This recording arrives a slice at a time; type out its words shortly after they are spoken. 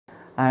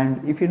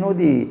and if you know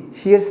the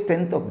shear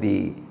strength of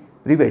the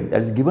rivet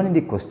that is given in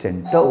the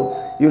question tau,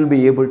 you will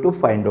be able to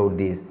find out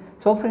this.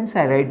 So friends,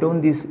 I write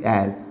down this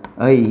as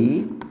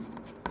I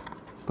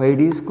pi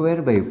d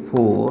square by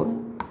 4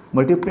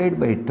 multiplied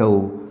by tau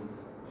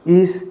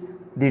is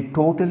the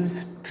total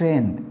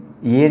strength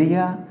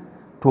area,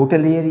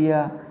 total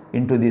area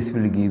into this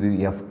will give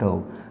you F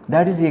tau,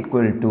 that is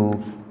equal to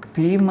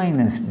P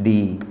minus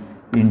D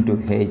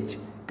into H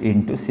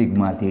into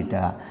sigma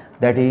theta,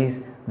 that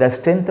is the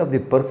strength of the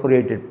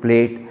perforated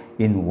plate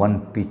in one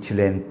pitch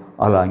length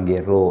along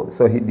a row.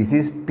 So this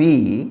is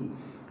P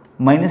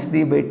minus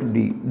D by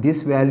 2D,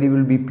 this value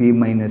will be P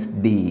minus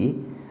D,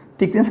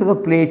 thickness of the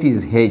plate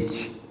is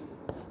H,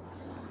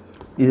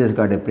 this has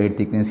got a plate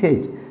thickness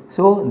H.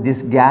 So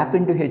this gap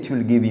into H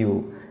will give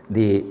you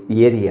the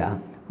area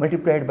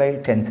multiplied by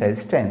tensile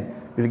strength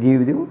will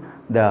give you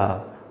the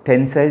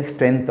tensile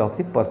strength of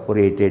the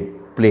perforated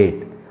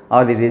plate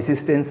or the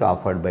resistance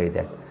offered by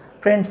that.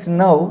 Friends,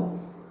 now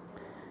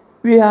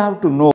we have to know